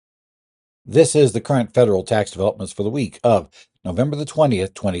This is the current federal tax developments for the week of November the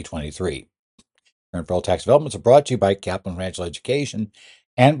 20th, 2023. Current federal tax developments are brought to you by Kaplan Financial Education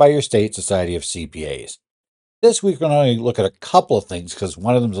and by your state society of CPAs. This week, we're going to only look at a couple of things because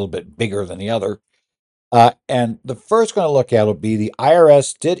one of them is a little bit bigger than the other. And the first we're going to look at will be the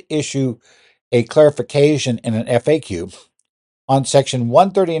IRS did issue a clarification in an FAQ on Section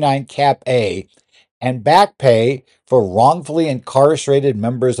 139 Cap A and back pay for wrongfully incarcerated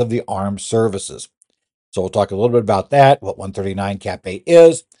members of the armed services. So we'll talk a little bit about that, what 139 Cap A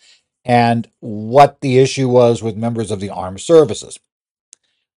is, and what the issue was with members of the armed services.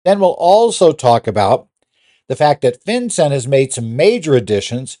 Then we'll also talk about the fact that FinCEN has made some major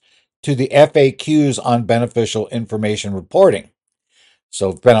additions to the FAQs on beneficial information reporting.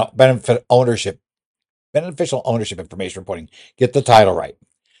 So beneficial ownership information reporting. Get the title right.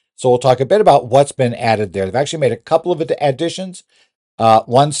 So we'll talk a bit about what's been added there. They've actually made a couple of additions.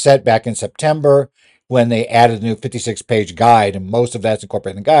 One set back in September when they added a new 56-page guide, and most of that's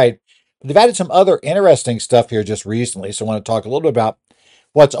incorporated in the guide. But they've added some other interesting stuff here just recently, so I want to talk a little bit about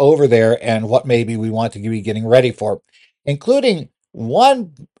what's over there and what maybe we want to be getting ready for, including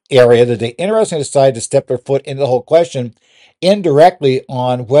one area that they interestingly decided to step their foot into the whole question indirectly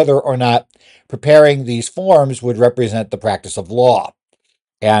on whether or not preparing these forms would represent the practice of law.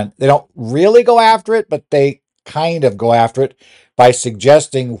 And they don't really go after it, but they kind of go after it by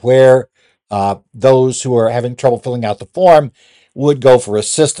suggesting where those who are having trouble filling out the form would go for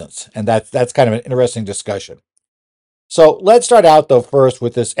assistance. And that's kind of an interesting discussion. So let's start out, though, first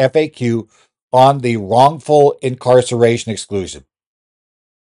with this FAQ on the wrongful incarceration exclusion.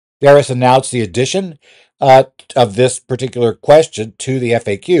 The IRS announced the addition of this particular question to the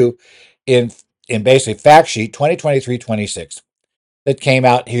FAQ in basically fact sheet 2023-26 that came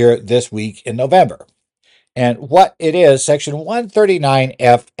out here this week in November. And what it is, Section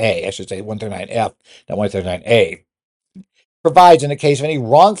 139FA, I should say 139F, not 139A, provides in the case of any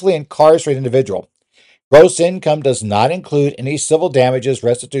wrongfully incarcerated individual, gross income does not include any civil damages,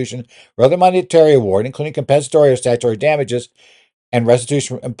 restitution, or other monetary award, including compensatory or statutory damages and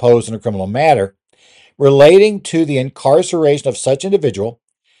restitution imposed in a criminal matter, relating to the incarceration of such individual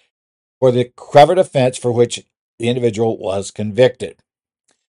for the covered offense for which the individual was convicted.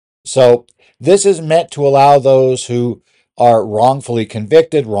 So this is meant to allow those who are wrongfully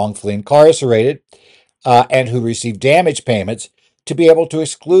convicted, wrongfully incarcerated, and who receive damage payments to be able to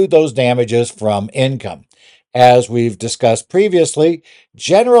exclude those damages from income. As we've discussed previously,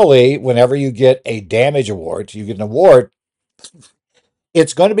 generally, whenever you get a damage award, you get an award,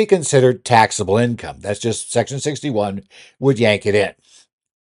 it's going to be considered taxable income. That's just Section 61 would yank it in.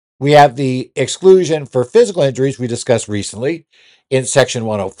 We have the exclusion for physical injuries we discussed recently in Section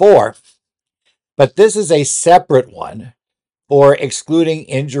 104, but this is a separate one for excluding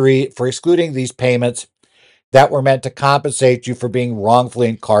these payments that were meant to compensate you for being wrongfully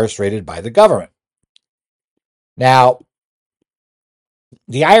incarcerated by the government. Now,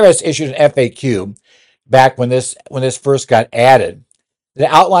 the IRS issued an FAQ back when this first got added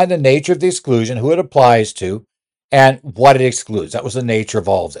that outlined the nature of the exclusion, who it applies to, and what it excludes. That was the nature of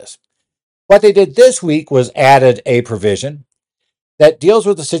all of this. What they did this week was added a provision that deals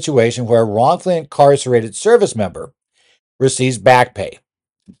with the situation where a wrongfully incarcerated service member receives back pay.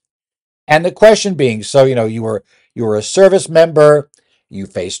 And the question being, so you were a service member, you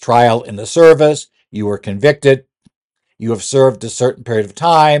faced trial in the service, you were convicted, you have served a certain period of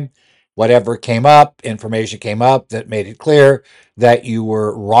time, whatever came up, information came up that made it clear that you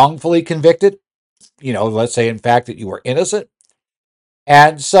were wrongfully convicted, let's say in fact that you were innocent.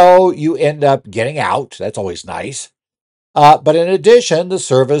 And so you end up getting out. That's always nice. But in addition, the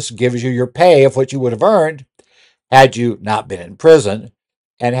service gives you your pay of what you would have earned had you not been in prison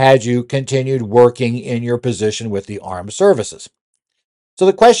and had you continued working in your position with the armed services. So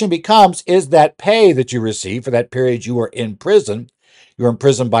the question becomes, is that pay that you receive for that period you were in prison, you were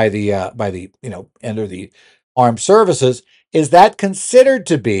imprisoned by the under the armed services, is that considered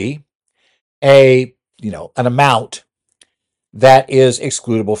to be an amount that is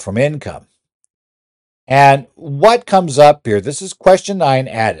excludable from income? And what comes up here, this is question 9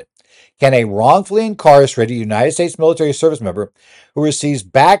 added. Can a wrongfully incarcerated United States military service member who receives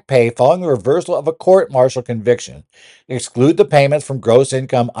back pay following the reversal of a court-martial conviction exclude the payments from gross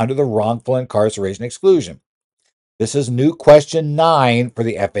income under the wrongful incarceration exclusion? This is new question 9 for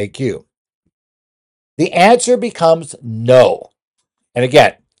the FAQ. The answer becomes no. And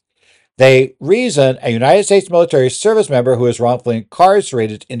again, they reason a United States military service member who is wrongfully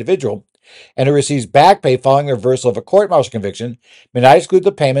incarcerated individual and who receives back pay following the reversal of a court-martial conviction may not exclude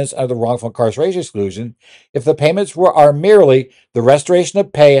the payments under the wrongful incarceration exclusion if the payments are merely the restoration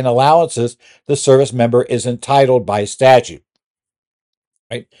of pay and allowances the service member is entitled by statute.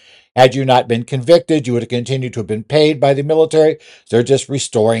 Right? Had you not been convicted, you would have continued to have been paid by the military. So they're just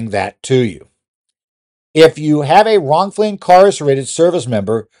restoring that to you. If you have a wrongfully incarcerated service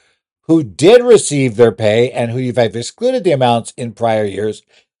member who did receive their pay and who you've excluded the amounts in prior years,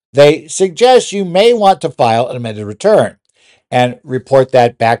 they suggest you may want to file an amended return and report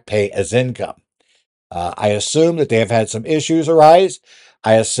that back pay as income. I assume that they have had some issues arise.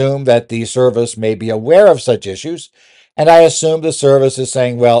 I assume that the service may be aware of such issues. And I assume the service is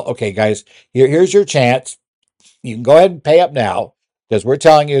saying, well, okay, guys, here's your chance. You can go ahead and pay up now because we're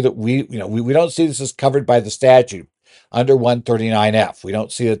telling you that we don't see this as covered by the statute under 139F. We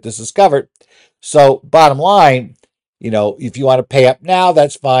don't see that this is covered. So bottom line, if you want to pay up now,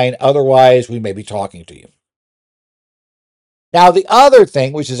 that's fine. Otherwise, we may be talking to you. Now, the other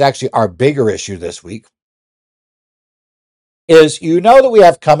thing, which is actually our bigger issue this week, is that we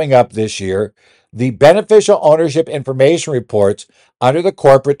have coming up this year the beneficial ownership information reports under the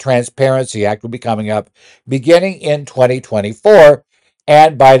Corporate Transparency Act will be coming up beginning in 2024.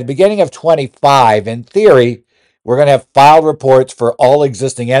 And by the beginning of 25, in theory, we're going to have filed reports for all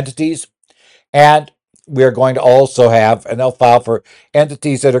existing entities. And we're going to also have, and they'll file for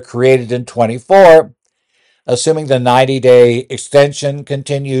entities that are created in 24, assuming the 90-day extension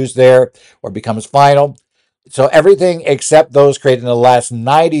continues there or becomes final. So everything except those created in the last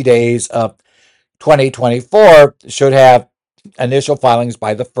 90 days of 2024 should have initial filings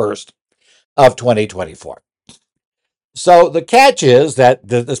by the 1st of 2024. So the catch is that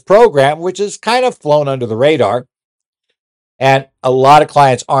this program, which is kind of flown under the radar, and a lot of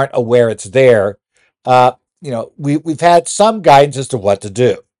clients aren't aware it's there, we've had some guidance as to what to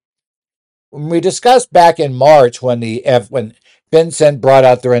do. When we discussed back in March when FinCEN brought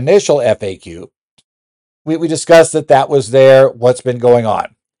out their initial FAQ, we discussed that was there, what's been going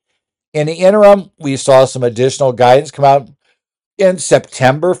on. In the interim, we saw some additional guidance come out in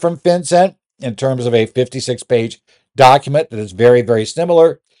September from FinCEN in terms of a 56-page document that is very, very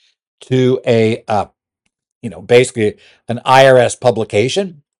similar to a, basically an IRS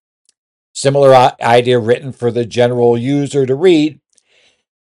publication. Similar idea written for the general user to read.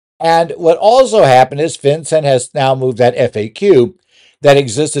 And what also happened is FinCEN has now moved that FAQ that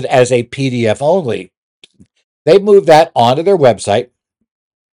existed as a PDF only. They've moved that onto their website,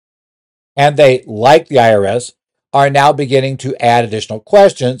 and they, like the IRS, are now beginning to add additional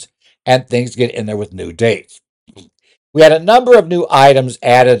questions and things get in there with new dates. We had a number of new items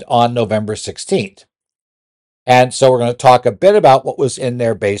added on November 16th. And so we're going to talk a bit about what was in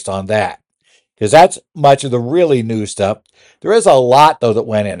there based on that, because that's much of the really new stuff. There is a lot, though, that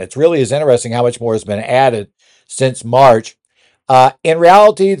went in. It really is interesting how much more has been added since March. In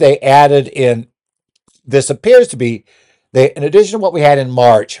reality, they added in, this appears to be, in addition to what we had in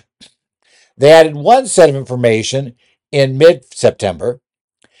March, they added one set of information in mid-September,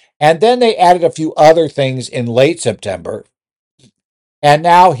 and then they added a few other things in late September. And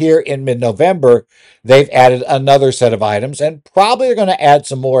now here in mid-November, they've added another set of items, and probably are going to add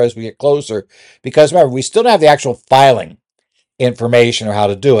some more as we get closer, because remember, we still don't have the actual filing information or how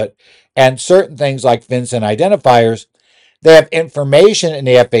to do it. And certain things like FinCEN identifiers, they have information in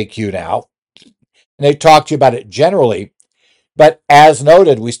the FAQ now, and they talk to you about it generally. But as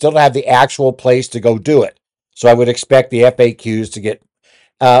noted, we still don't have the actual place to go do it. So I would expect the FAQs to get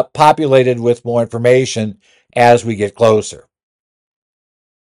populated with more information as we get closer.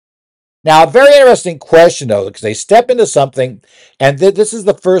 Now, a very interesting question, though, because they step into something, and this is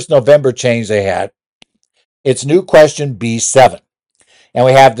the first November change they had. It's new question B7. And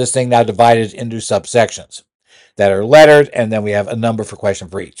we have this thing now divided into subsections that are lettered, and then we have a number for question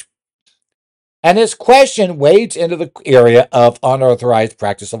for each. And this question wades into the area of unauthorized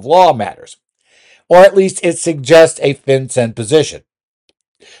practice of law matters, or at least it suggests a FinCEN position.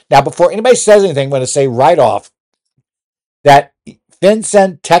 Now, before anybody says anything, I'm going to say right off that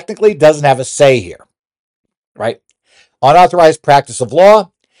FinCEN technically doesn't have a say here, right? Unauthorized practice of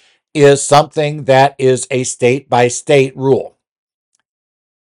law is something that is a state-by-state rule.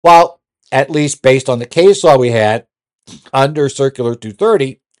 While, at least based on the case law we had under Circular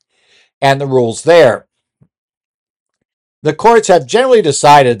 230 and the rules there, the courts have generally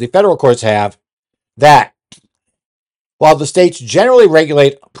decided, the federal courts have, that while the states generally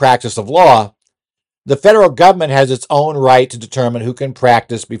regulate practice of law, the federal government has its own right to determine who can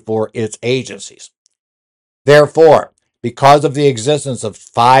practice before its agencies. Therefore, because of the existence of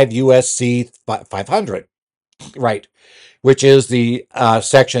 5 USC 500, right, which is the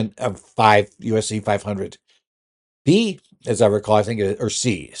section of 5 USC 500B, as I recall, I think, or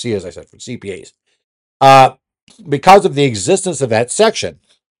C, as I said, for CPAs. Because of the existence of that section,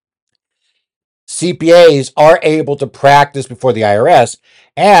 CPAs are able to practice before the IRS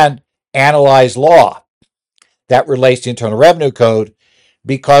and analyze law that relates to the Internal Revenue Code,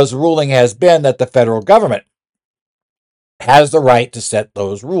 because the ruling has been that the federal government has the right to set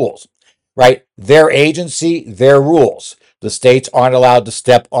those rules, right? Their agency, their rules. The states aren't allowed to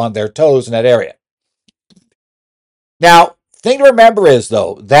step on their toes in that area. Now, thing to remember is,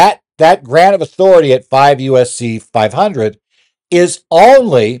 though, that grant of authority at 5 USC 500 is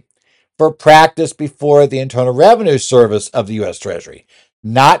only for practice before the Internal Revenue Service of the U.S. Treasury,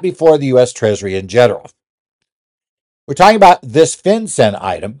 not before the U.S. Treasury in general. We're talking about this FinCEN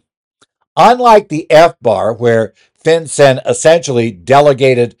item. Unlike the FBAR, where FinCEN essentially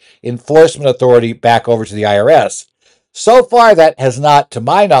delegated enforcement authority back over to the IRS, so far that has not, to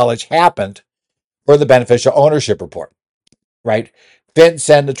my knowledge, happened for the beneficial ownership report, right?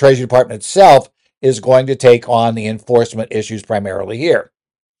 FinCEN, the Treasury Department itself, is going to take on the enforcement issues primarily here.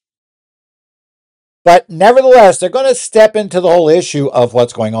 But nevertheless, they're going to step into the whole issue of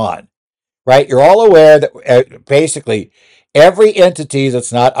what's going on, right? You're all aware that basically every entity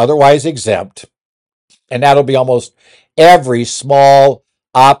that's not otherwise exempt, and that'll be almost every small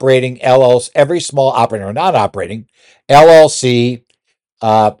operating LLC, every small operating or non-operating LLC,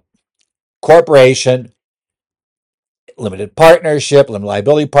 corporation, limited partnership, limited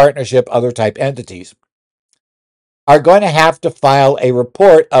liability partnership, other type entities, are going to have to file a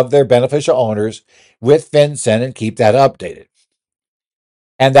report of their beneficial owners with FinCEN and keep that updated.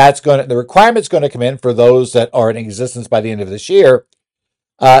 And the requirement's going to come in for those that are in existence by the end of this year.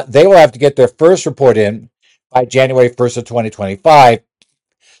 They will have to get their first report in by January 1st of 2025.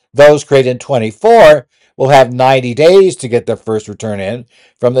 Those created in 24 will have 90 days to get their first return in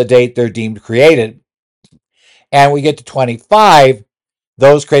from the date they're deemed created. And we get to 25,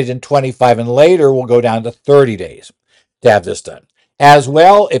 those created in 25 and later will go down to 30 days to have this done. As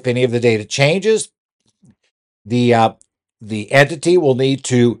well, if any of the data changes, the entity will need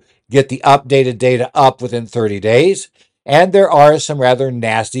to get the updated data up within 30 days. And there are some rather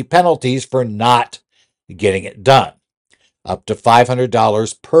nasty penalties for not getting it done. Up to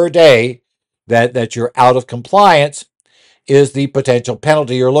 $500 per day that you're out of compliance is the potential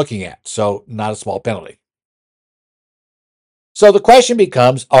penalty you're looking at. So not a small penalty. So the question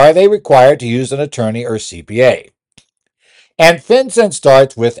becomes, are they required to use an attorney or CPA? And FinCEN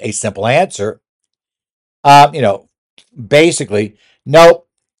starts with a simple answer. Basically, no.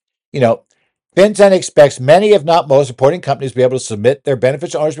 FinCEN expects many, if not most, reporting companies to be able to submit their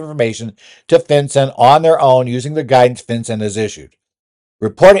beneficial ownership information to FinCEN on their own using the guidance FinCEN has issued.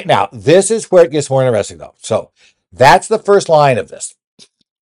 Reporting. Now, this is where it gets more interesting, though. So that's the first line of this.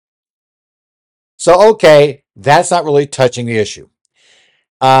 So, okay, that's not really touching the issue.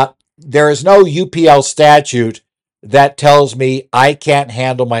 There is no UPL statute that tells me I can't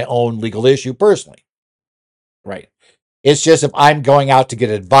handle my own legal issue personally, right? It's just if I'm going out to get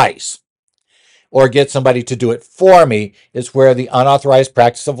advice or get somebody to do it for me, is where the unauthorized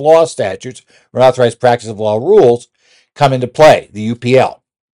practice of law statutes or unauthorized practice of law rules come into play, the UPL.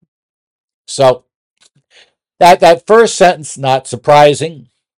 So that first sentence, not surprising.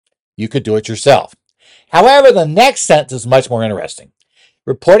 You could do it yourself. However, the next sentence is much more interesting.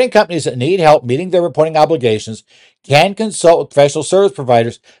 Reporting companies that need help meeting their reporting obligations can consult with professional service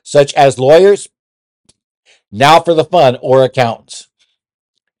providers such as lawyers, now for the fun, or accountants.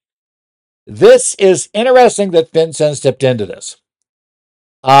 This is interesting that FinCEN stepped into this.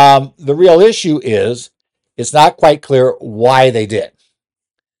 The real issue is it's not quite clear why they did.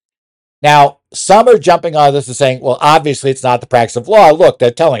 Now, some are jumping on this and saying, well, obviously it's not the practice of law. Look,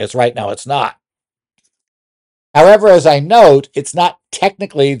 they're telling us right now it's not. However, as I note, it's not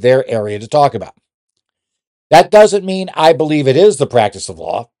technically their area to talk about. That doesn't mean I believe it is the practice of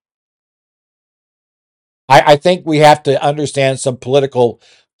law. I think we have to understand some political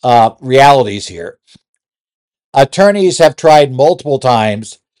realities here. Attorneys have tried multiple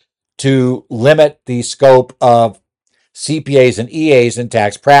times to limit the scope of CPAs and EAs in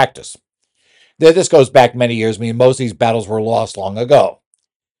tax practice. This goes back many years. I mean, most of these battles were lost long ago.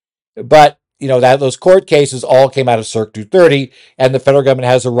 But, those court cases all came out of Circ 230, and the federal government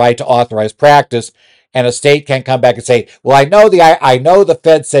has a right to authorize practice. And a state can't come back and say, well, I know the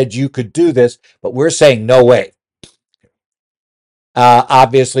Fed said you could do this, but we're saying no way.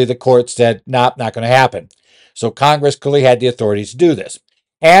 Obviously, the court said, nope, not going to happen. So Congress clearly had the authority to do this.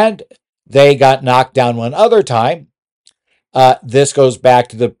 And they got knocked down one other time. This goes back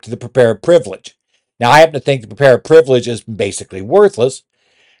to the preparer privilege. Now, I happen to think the preparer privilege is basically worthless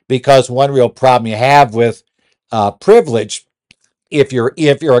because one real problem you have with privilege, if you're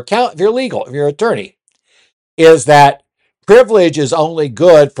legal, if you're an attorney, is that privilege is only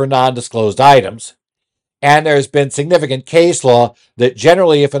good for non-disclosed items. And there's been significant case law that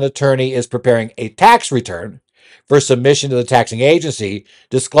generally, if an attorney is preparing a tax return for submission to the taxing agency,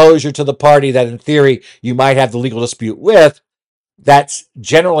 disclosure to the party that in theory you might have the legal dispute with, that's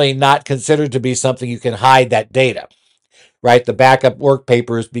generally not considered to be something you can hide that data, right? The backup work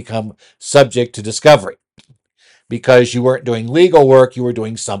papers become subject to discovery because you weren't doing legal work, you were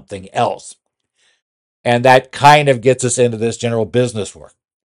doing something else. And that kind of gets us into this general business work.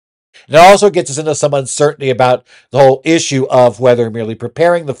 And it also gets us into some uncertainty about the whole issue of whether merely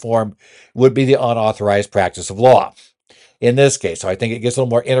preparing the form would be the unauthorized practice of law in this case. So I think it gets a little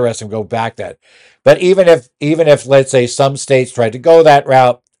more interesting to go back that. But even if let's say some states tried to go that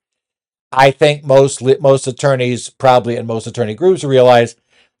route, I think most attorneys probably and most attorney groups realize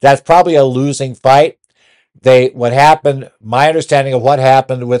that's probably a losing fight. What happened, my understanding of what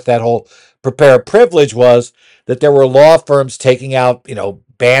happened with that whole preparer privilege was that there were law firms taking out,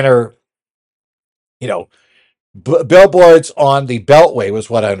 banner, billboards on the Beltway was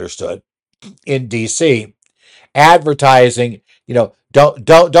what I understood in DC, advertising,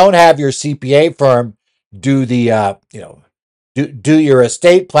 don't have your CPA firm do the, do your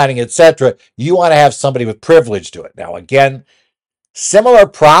estate planning, etc. You want to have somebody with privilege do it. Now, again, similar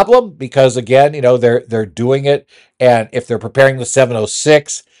problem because again, they're doing it, and if they're preparing the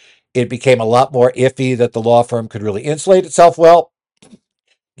 706, it became a lot more iffy that the law firm could really insulate itself well.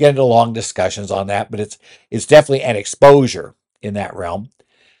 Get into long discussions on that, but it's definitely an exposure in that realm.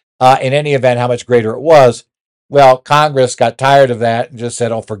 In any event, how much greater it was, well, Congress got tired of that and just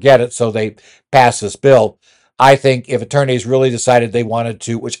said, "Oh, forget it." So they passed this bill. I think if attorneys really decided they wanted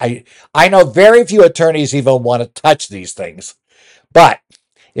to, which I know very few attorneys even want to touch these things, but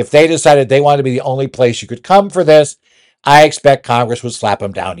if they decided they wanted to be the only place you could come for this, I expect Congress would slap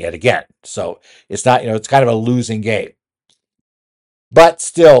them down yet again. So it's not, it's kind of a losing game. But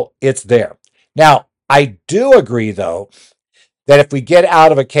still, it's there. Now, I do agree, though, that if we get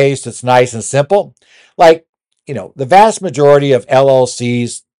out of a case that's nice and simple, like, the vast majority of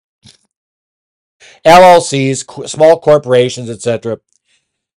LLCs, small corporations, etc.,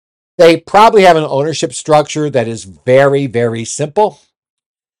 they probably have an ownership structure that is very, very simple.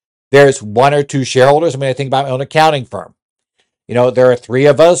 There's one or two shareholders. I mean, I think about my own accounting firm. There are three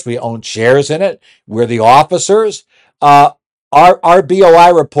of us. We own shares in it. We're the officers. Our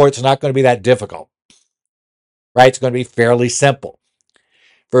BOI report's not going to be that difficult, right? It's going to be fairly simple.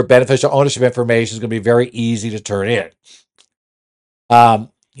 For beneficial ownership information, it's going to be very easy to turn in.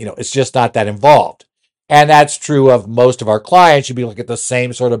 It's just not that involved. And that's true of most of our clients. You'd be looking at the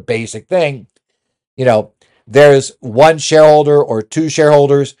same sort of basic thing. There's one shareholder or two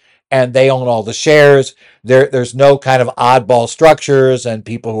shareholders, and they own all the shares. There's no kind of oddball structures and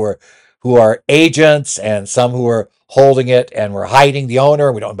people who are agents and some who are holding it and we're hiding the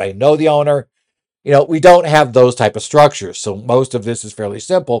owner. We don't know the owner. We don't have those type of structures. So most of this is fairly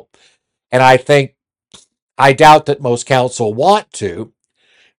simple. And I doubt that most counsel want to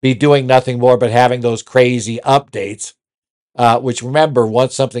be doing nothing more but having those crazy updates, which remember,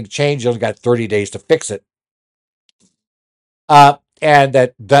 once something changes, you only got 30 days to fix it. And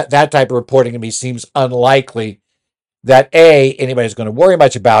that type of reporting to me seems unlikely that A, anybody's going to worry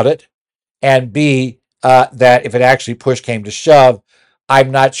much about it, and B, that if it actually push came to shove,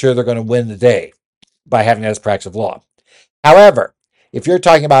 I'm not sure they're going to win the day by having that as practice of law. However, if you're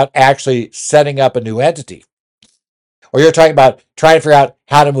talking about actually setting up a new entity, or you're talking about trying to figure out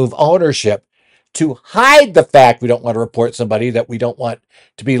how to move ownership to hide the fact we don't want to report somebody that we don't want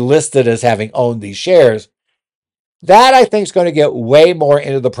to be listed as having owned these shares, that I think is going to get way more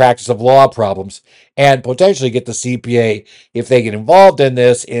into the practice of law problems and potentially get the CPA, if they get involved in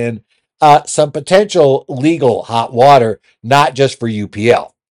this, in some potential legal hot water, not just for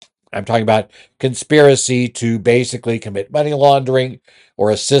UPL. I'm talking about conspiracy to basically commit money laundering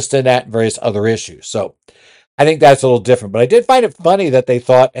or assist in that and various other issues. So I think that's a little different. But I did find it funny that they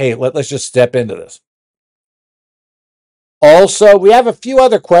thought, hey, let's just step into this. Also, we have a few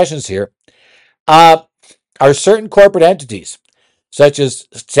other questions here. Are certain corporate entities, such as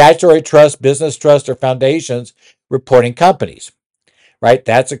statutory trust, business trust, or foundations, reporting companies? Right?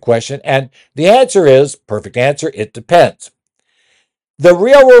 That's a question. And the answer is, perfect answer, it depends. The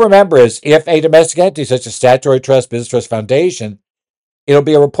real rule, remember, is if a domestic entity, such as statutory trust, business trust, foundation, it'll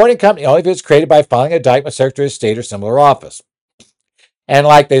be a reporting company only if it's created by filing a document with Secretary of State or similar office. And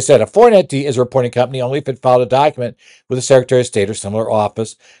like they said, a foreign entity is a reporting company only if it filed a document with the Secretary of State or similar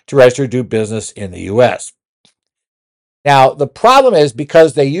office to register to do business in the U.S. Now, the problem is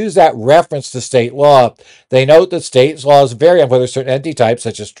because they use that reference to state law, they note that state laws vary on whether certain entity types,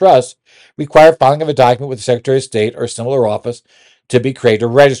 such as trusts, require filing of a document with the Secretary of State or similar office to be created or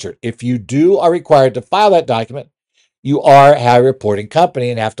registered. If you are required to file that document, you are a reporting company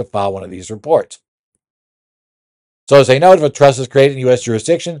and have to file one of these reports. So as they note, if a trust is created in U.S.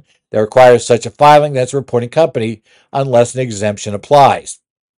 jurisdiction that requires such a filing, that's a reporting company unless an exemption applies.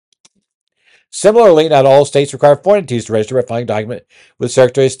 Similarly, not all states require foreign entities to register by filing a document with the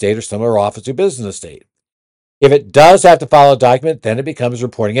Secretary of State or similar office to business in the state. If it does have to file a document, then it becomes a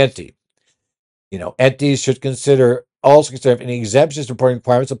reporting entity. Entities should also consider if any exemptions to reporting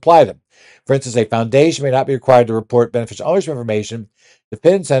requirements apply them. For instance, a foundation may not be required to report beneficial ownership information to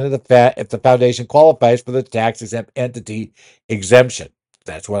FinCEN if the foundation qualifies for the tax-exempt entity exemption.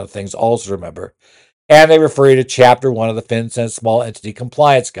 That's one of the things also to remember. And they refer you to Chapter 1 of the FinCEN Small Entity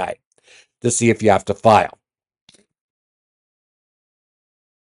Compliance Guide to see if you have to file.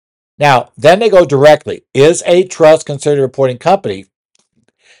 Now, then they go directly. Is a trust considered a reporting company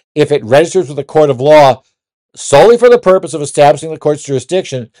if it registers with a court of law solely for the purpose of establishing the court's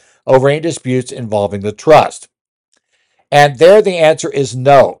jurisdiction over any disputes involving the trust? And there the answer is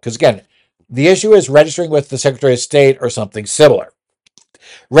no, because again, the issue is registering with the Secretary of State or something similar.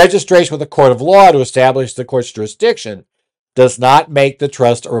 Registration with a court of law to establish the court's jurisdiction does not make the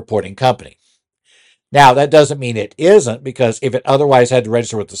trust a reporting company. Now, that doesn't mean it isn't, because if it otherwise had to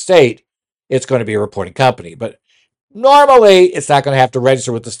register with the state, it's going to be a reporting company. But normally, it's not going to have to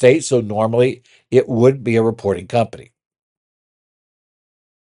register with the state, so normally it would be a reporting company.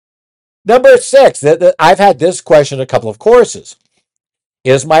 Number 6, I've had this question in a couple of courses.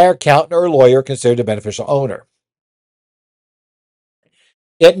 Is my accountant or lawyer considered a beneficial owner?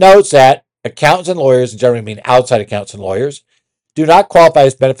 It notes that accountants and lawyers, and generally mean outside accountants and lawyers, do not qualify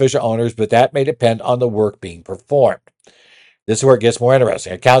as beneficial owners, but that may depend on the work being performed. This is where it gets more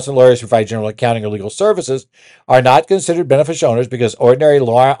interesting. Accountants and lawyers who provide general accounting or legal services are not considered beneficial owners because ordinary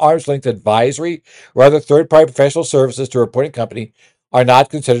arm's length advisory or other third-party professional services to a reporting company are not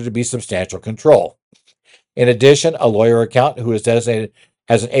considered to be substantial control. In addition, a lawyer or accountant who is designated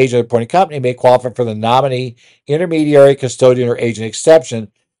as an agent of the reporting company may qualify for the nominee, intermediary, custodian, or agent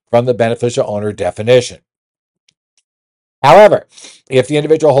exception from the beneficial owner definition. However, if the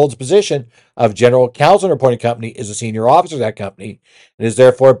individual holds a position of general counsel in a reporting company, is a senior officer of that company, and is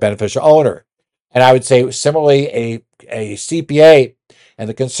therefore a beneficial owner. And I would say similarly, a CPA, and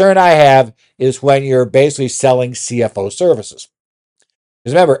the concern I have is when you're basically selling CFO services.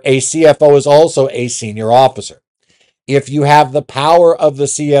 Because remember, a CFO is also a senior officer. If you have the power of the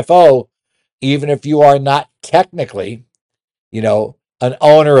CFO, even if you are not technically, an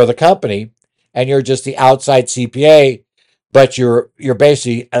owner of the company, and you're just the outside CPA, but you're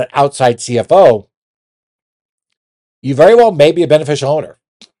basically an outside CFO, you very well may be a beneficial owner.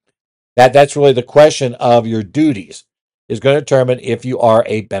 That's really the question of your duties is going to determine if you are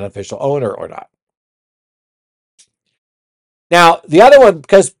a beneficial owner or not. Now, the other one,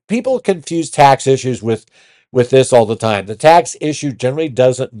 because people confuse tax issues with this all the time. The tax issue generally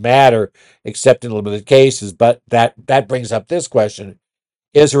doesn't matter except in limited cases, but that brings up this question.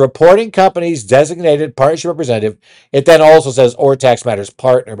 Is a reporting company's designated partnership representative, it then also says or tax matters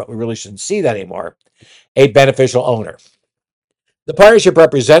partner, but we really shouldn't see that anymore, a beneficial owner? The partnership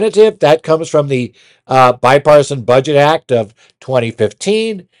representative, that comes from the Bipartisan Budget Act of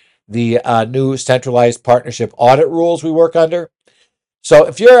 2015, the new centralized partnership audit rules we work under. So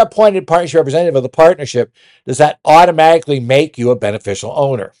if you're appointed partnership representative of the partnership, does that automatically make you a beneficial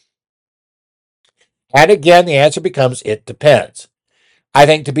owner? And again, the answer becomes it depends. I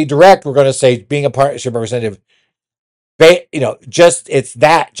think to be direct, we're going to say being a partnership representative, just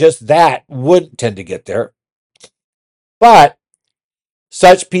that wouldn't tend to get there. But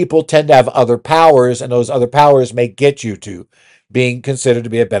such people tend to have other powers, and those other powers may get you to being considered to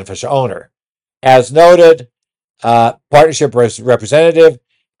be a beneficial owner. As noted, partnership representative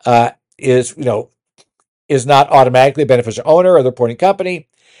is not automatically a beneficial owner of the reporting company.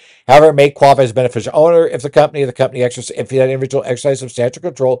 However, it may qualify as a beneficial owner if if that individual exercises substantial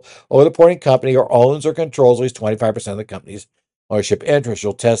control over the reporting company or owns or controls at least 25% of the company's ownership interest.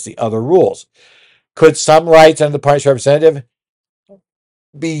 You'll test the other rules. Could some rights under the partnership representative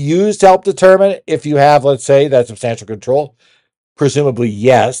be used to help determine if you have, let's say, that substantial control? Presumably,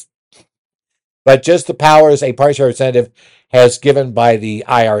 yes. But just the powers a partnership representative has given by the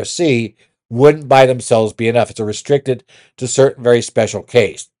IRC wouldn't by themselves be enough. It's restricted to certain very special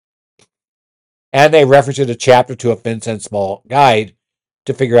case. And they reference it to Chapter 2 of FinCEN Small Guide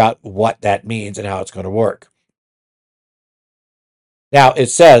to figure out what that means and how it's going to work. Now, it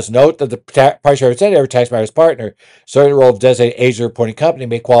says, note that the partial representative or tax matters partner serving the role of designated agent or reporting company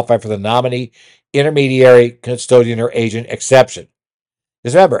may qualify for the nominee, intermediary, custodian, or agent exception.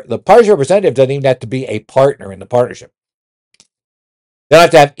 Because remember, the partial representative doesn't even have to be a partner in the partnership. They don't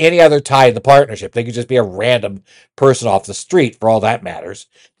have to have any other tie in the partnership. They could just be a random person off the street for all that matters.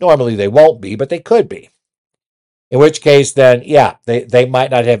 Normally they won't be, but they could be. In which case, then, yeah, they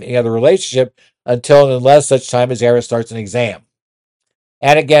might not have any other relationship until and unless such time as Harris starts an exam.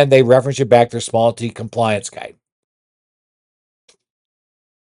 And again, they reference you back to their small T compliance guide.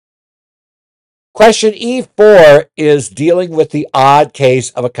 Question E4 is dealing with the odd case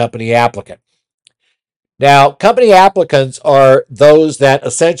of a company applicant. Now, company applicants are those that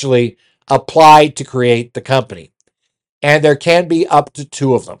essentially apply to create the company. And there can be up to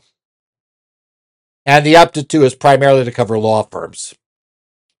 2 of them. And the up to 2 is primarily to cover law firms.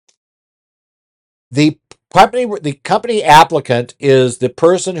 The company applicant is the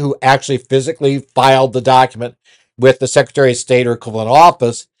person who actually physically filed the document with the Secretary of State or equivalent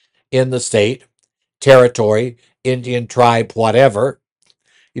office in the state, territory, Indian tribe, whatever,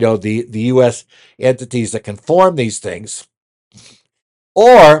 the U.S. entities that can form these things,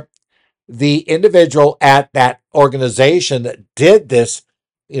 or the individual at that organization that did this,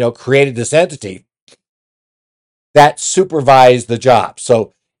 created this entity that supervised the job.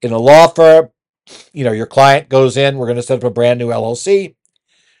 So in a law firm, your client goes in, we're going to set up a brand new LLC.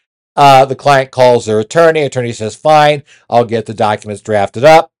 The client calls their attorney. Attorney says, fine, I'll get the documents drafted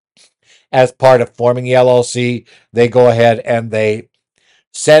up. As part of forming the LLC, they go ahead and they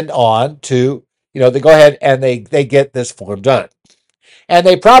send on to, they go ahead and they get this form done. And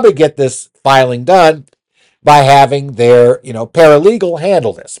they probably get this filing done by having their, paralegal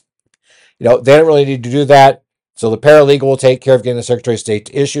handle this. They don't really need to do that. So the paralegal will take care of getting the Secretary of State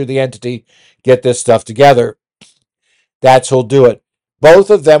to issue the entity, get this stuff together. That's who'll do it.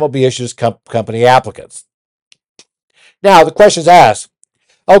 Both of them will be issued as company applicants. Now, the question is asked,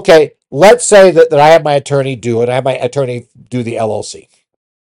 okay, let's say that I have my attorney do it. I have my attorney do the LLC.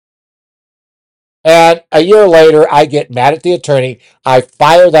 And a year later, I get mad at the attorney. I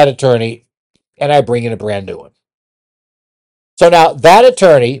fire that attorney, and I bring in a brand new one. So now that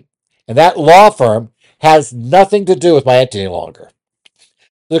attorney and that law firm has nothing to do with my entity any longer.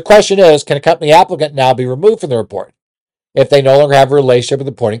 The question is, can a company applicant now be removed from the report if they no longer have a relationship with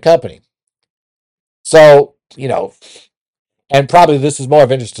the reporting company? So, and probably this is more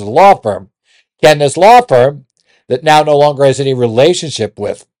of interest to the law firm. Can this law firm that now no longer has any relationship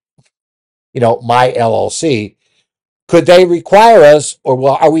with, my LLC, could they require us, or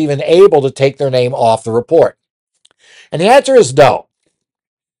are we even able to take their name off the report? And the answer is no.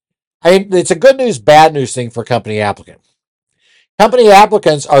 I mean, it's a good news, bad news thing for company applicant. Company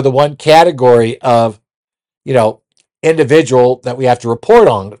applicants are the one category of, individual that we have to report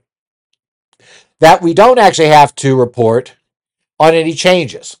on, that we don't actually have to report on any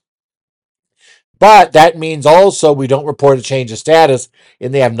changes. But that means also we don't report a change of status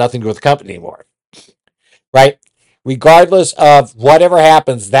and they have nothing to do with the company anymore. Right? Regardless of whatever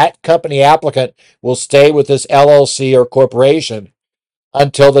happens, that company applicant will stay with this LLC or corporation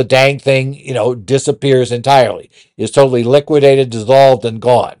until the dang thing, disappears entirely, is totally liquidated, dissolved, and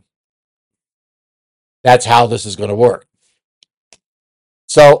gone. That's how this is going to work.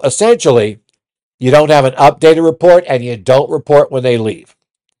 So essentially, you don't have an updated report and you don't report when they leave.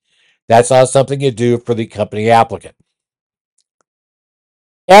 That's not something you do for the company applicant.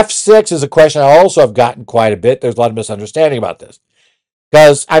 F6 is a question I also have gotten quite a bit. There's a lot of misunderstanding about this.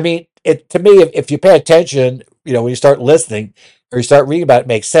 Because, to me, if you pay attention, when you start listening or you start reading about it, it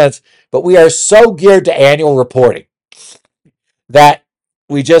makes sense. But we are so geared to annual reporting that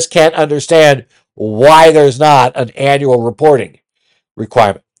we just can't understand why there's not an annual reporting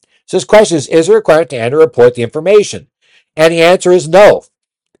requirement. So this question is a requirement to annually report the information? And the answer is no.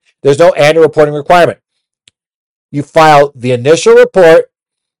 There's no annual reporting requirement. You file the initial report,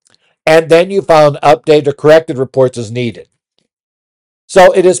 and then you file an updated or corrected reports as needed.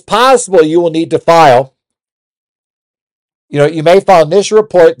 So it is possible you will need to file, you may file an initial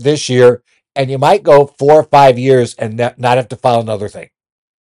report this year, and you might go 4 or 5 years and not have to file another thing.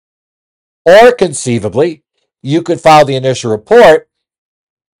 Or conceivably, you could file the initial report,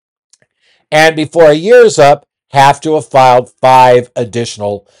 and before a year's up, have to have filed 5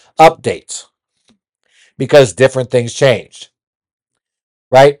 additional updates because different things changed.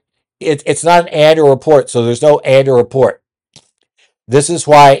 Right? It's not an annual report, so there's no annual report. This is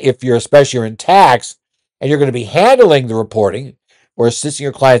why if especially you're in tax and you're going to be handling the reporting or assisting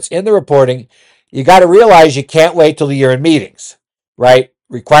your clients in the reporting, you got to realize you can't wait till the year-end meetings, right?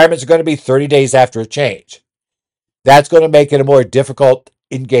 requirements are going to be 30 days after a change. That's going to make it a more difficult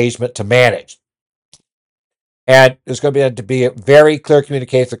engagement to manage. And there's going to be a very clear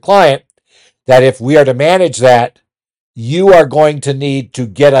communication to the client that if we are to manage that, you are going to need to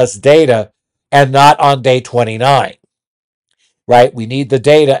get us data and not on day 29, right? We need the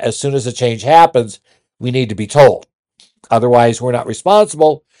data as soon as the change happens. We need to be told. Otherwise, we're not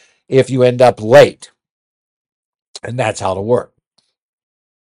responsible if you end up late. And that's how to work.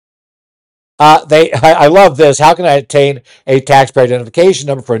 I love this. How can I obtain a taxpayer identification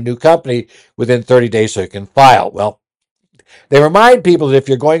number for a new company within 30 days so you can file? Well, they remind people that if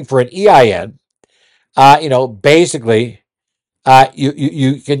you're going for an EIN, basically,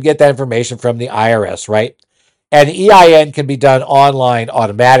 you can get that information from the IRS, right? And the EIN can be done online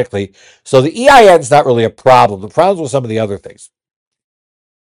automatically. So the EIN is not really a problem. The problem is with some of the other things.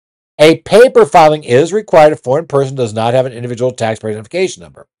 A paper filing is required if a foreign person does not have an individual taxpayer identification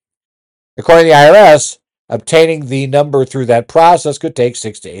number. According to the IRS, obtaining the number through that process could take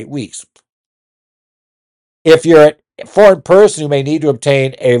 6 to 8 weeks. If you're a foreign person who may need to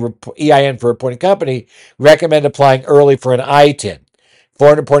obtain a EIN for a reporting company, recommend applying early for an ITIN.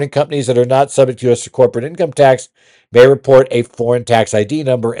 Foreign reporting companies that are not subject to U.S. corporate income tax may report a foreign tax ID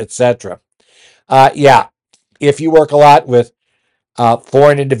number, etc. If you work a lot with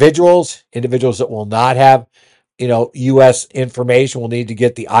foreign individuals that will not have, U.S. information, will need to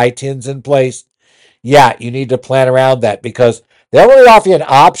get the ITINs in place. Yeah, you need to plan around that because they don't really offer you an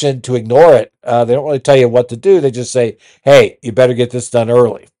option to ignore it. They don't really tell you what to do. They just say, hey, you better get this done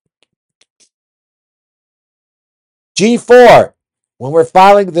early. G4, when we're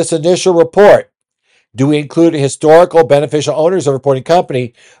filing this initial report, do we include historical beneficial owners of a reporting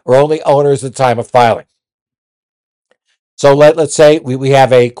company or only owners at the time of filing? So let's say we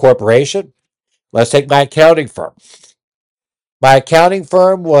have a corporation. Let's take my accounting firm. My accounting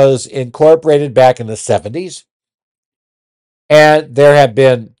firm was incorporated back in the 70s. And there have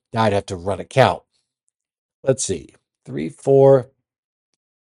been, I'd have to run a count. Let's see, 3, 4,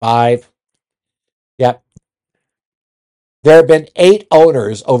 5. Yep. There have been 8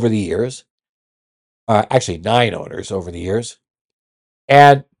 owners over the years. Actually, 9 owners over the years.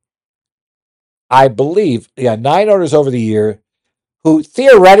 And I believe, 9 owners over the year who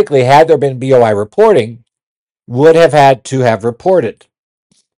theoretically, had there been BOI reporting, would have had to have reported,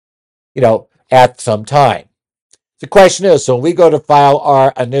 at some time. The question is, so when we go to file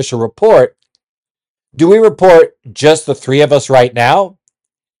our initial report, do we report just the 3 of us right now?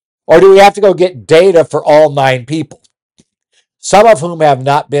 Or do we have to go get data for all 9 people? Some of whom have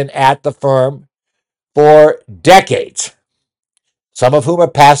not been at the firm for decades. Some of whom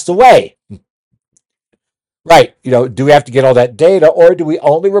have passed away. Right. Do we have to get all that data or do we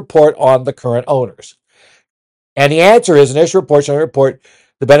only report on the current owners? And the answer is initial report shall report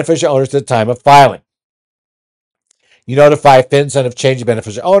the beneficial owners at the time of filing. You notify FinCEN of changing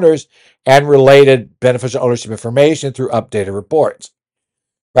beneficial owners and related beneficial ownership information through updated reports.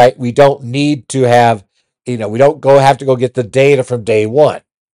 Right? We don't need to have, we don't have to go get the data from day one.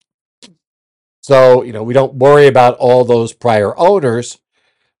 So, we don't worry about all those prior owners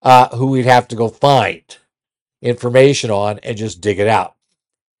who we'd have to go find information on and just dig it out.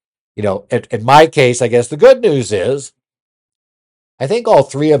 In my case, I guess the good news is I think all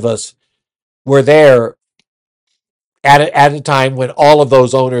 3 of us were there at a time when all of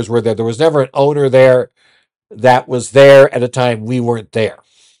those owners were there. There was never an owner there that was there at a time we weren't there.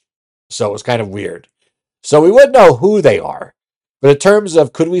 So it was kind of weird. So we wouldn't know who they are. But in terms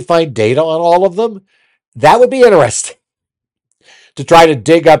of could we find data on all of them, that would be interesting to try to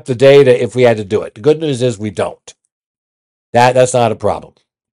dig up the data if we had to do it. The good news is we don't. That's not a problem.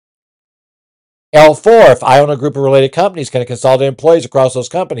 L4, if I own a group of related companies, can I consolidate employees across those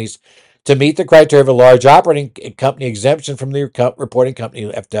companies to meet the criteria of a large operating company exemption from the reporting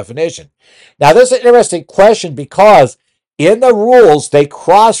company definition? Now, this is an interesting question because in the rules, they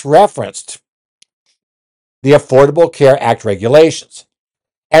cross-referenced the Affordable Care Act regulations.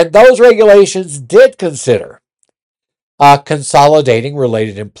 And those regulations did consider consolidating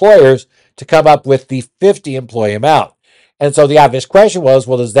related employers to come up with the 50 employee amount. And so the obvious question was,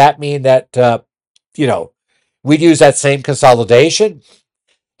 well, does that mean that, we'd use that same consolidation?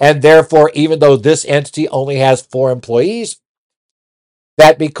 And therefore, even though this entity only has 4 employees,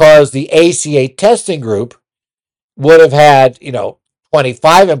 that because the ACA testing group would have had,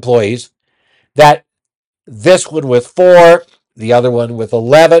 25 employees, that this one with 4, the other one with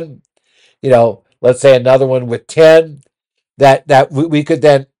 11, let's say another one with 10, that we could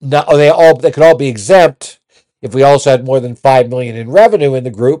then, they could all be exempt if we also had more than 5 million in revenue in the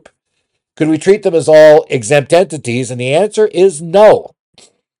group. Could we treat them as all exempt entities? And the answer is no.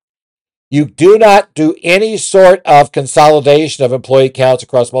 You do not do any sort of consolidation of employee counts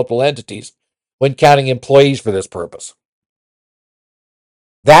across multiple entities when counting employees for this purpose.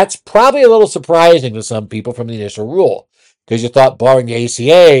 That's probably a little surprising to some people from the initial rule, because you thought, barring the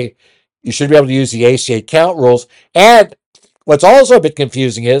ACA, you should be able to use the ACA count rules. And what's also a bit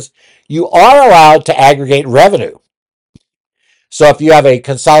confusing is you are allowed to aggregate revenue. So if you have a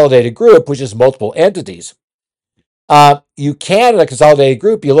consolidated group, which is multiple entities, you can, in a consolidated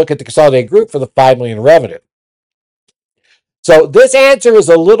group, you look at the consolidated group for the $5 million in revenue. So this answer is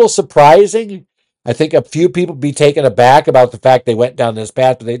a little surprising. I think a few people be taken aback about the fact they went down this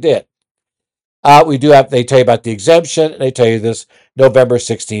path, but they did. They tell you about the exemption, and they tell you this November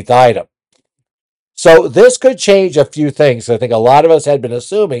 16th item. So this could change a few things. I think a lot of us had been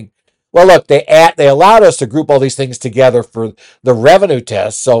assuming, well, look, they allowed us to group all these things together for the revenue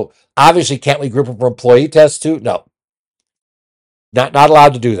test. So obviously, can't we group them for employee tests too? No, not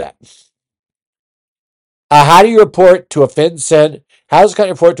allowed to do that. How do you report to a FinCEN? How does a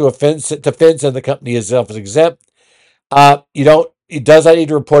company report to a FinCEN the company itself is exempt? You don't. It does not need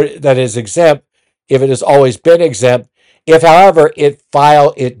to report that it is exempt if it has always been exempt. If, however,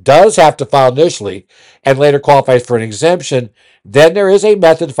 it does have to file initially and later qualifies for an exemption, then there is a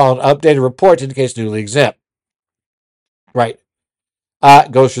method to file an updated report to indicate it's newly exempt. Right.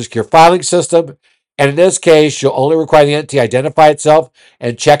 Goes through a secure filing system. And in this case, you'll only require the entity identify itself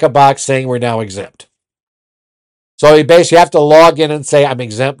and check a box saying we're now exempt. So you basically have to log in and say, I'm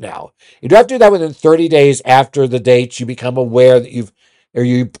exempt now. You do have to do that within 30 days after the date you become aware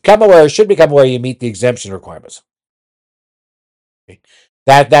that should become aware you meet the exemption requirements.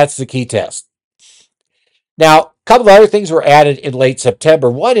 That's the key test. Now, a couple of other things were added in late September.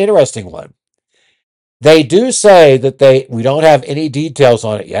 One interesting one. They do say that we don't have any details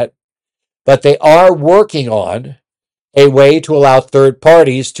on it yet, but they are working on a way to allow third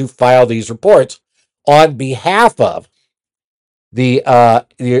parties to file these reports on behalf of the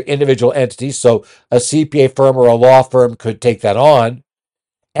individual entities. So a CPA firm or a law firm could take that on.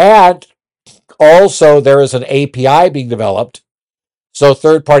 And also there is an API being developed so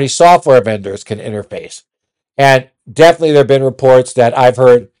third-party software vendors can interface. And definitely there have been reports that I've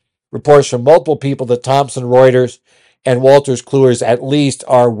heard reports from multiple people that Thomson Reuters and Wolters Kluwer's at least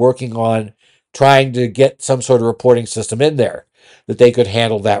are working on trying to get some sort of reporting system in there that they could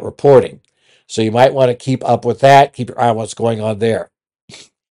handle that reporting. So you might want to keep up with that, keep your eye on what's going on there.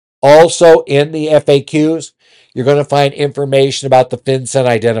 Also in the FAQs, you're going to find information about the FinCEN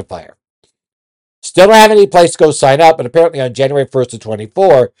identifier. Still don't have any place to go sign up, but apparently on January 1st of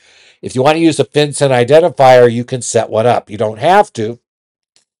 24, if you want to use the FinCEN identifier, you can set one up. You don't have to.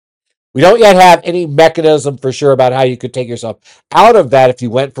 We don't yet have any mechanism for sure about how you could take yourself out of that if you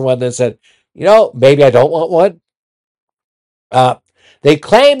went for one and said, maybe I don't want one. They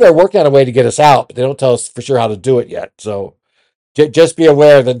claim they're working on a way to get us out, but they don't tell us for sure how to do it yet. So just be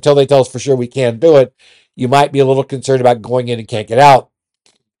aware that until they tell us for sure we can do it, you might be a little concerned about going in and can't get out.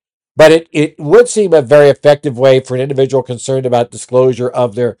 But it would seem a very effective way for an individual concerned about disclosure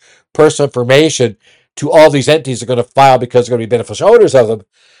of their personal information to all these entities that are going to file because they're going to be beneficial owners of them.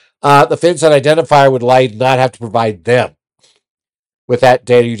 The FinCEN identifier would allow you to not have to provide them with that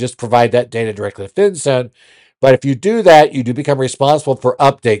data. You just provide that data directly to FinCEN. But if you do that, you do become responsible for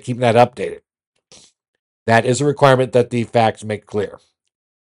keeping that updated. That is a requirement that the facts make clear.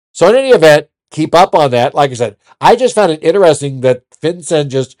 So in any event, keep up on that. Like I said, I just found it interesting that FinCEN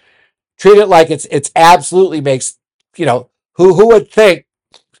just treat it like it's absolutely makes, who would think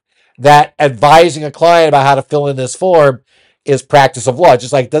that advising a client about how to fill in this form is practice of law?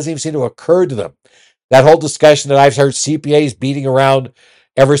 Just like it doesn't even seem to occur to them. That whole discussion that I've heard CPAs beating around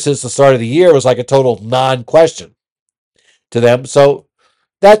ever since the start of the year was like a total non-question to them. So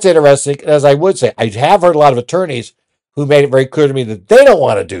that's interesting. As I would say, I have heard a lot of attorneys who made it very clear to me that they don't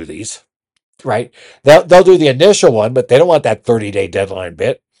want to do these, right? They'll do the initial one, but they don't want that 30-day deadline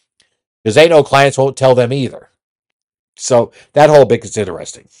bit because they know clients won't tell them either. So that whole bit is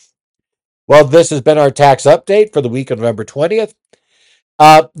interesting. Well, this has been our tax update for the week of November 20th.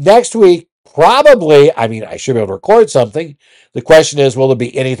 Next week, probably, I should be able to record something. The question is, will there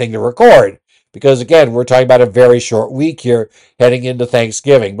be anything to record? Because again, we're talking about a very short week here heading into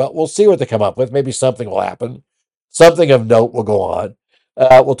Thanksgiving, but we'll see what they come up with. Maybe something will happen. Something of note will go on.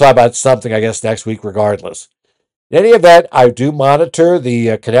 We'll talk about something, I guess, next week regardless. In any event, I do monitor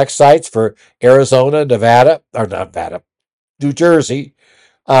the Connect sites for Arizona, New Jersey,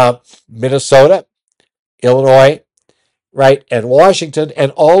 Minnesota, Illinois, right, and Washington,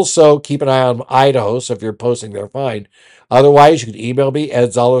 and also keep an eye on Idaho, so if you're posting there, fine. Otherwise, you can email me,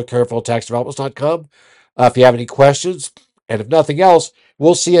 ed.zoller@carefultaxdevelopments.com if you have any questions. And if nothing else,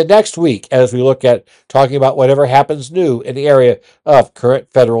 We'll see you next week as we look at talking about whatever happens new in the area of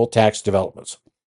current federal tax developments.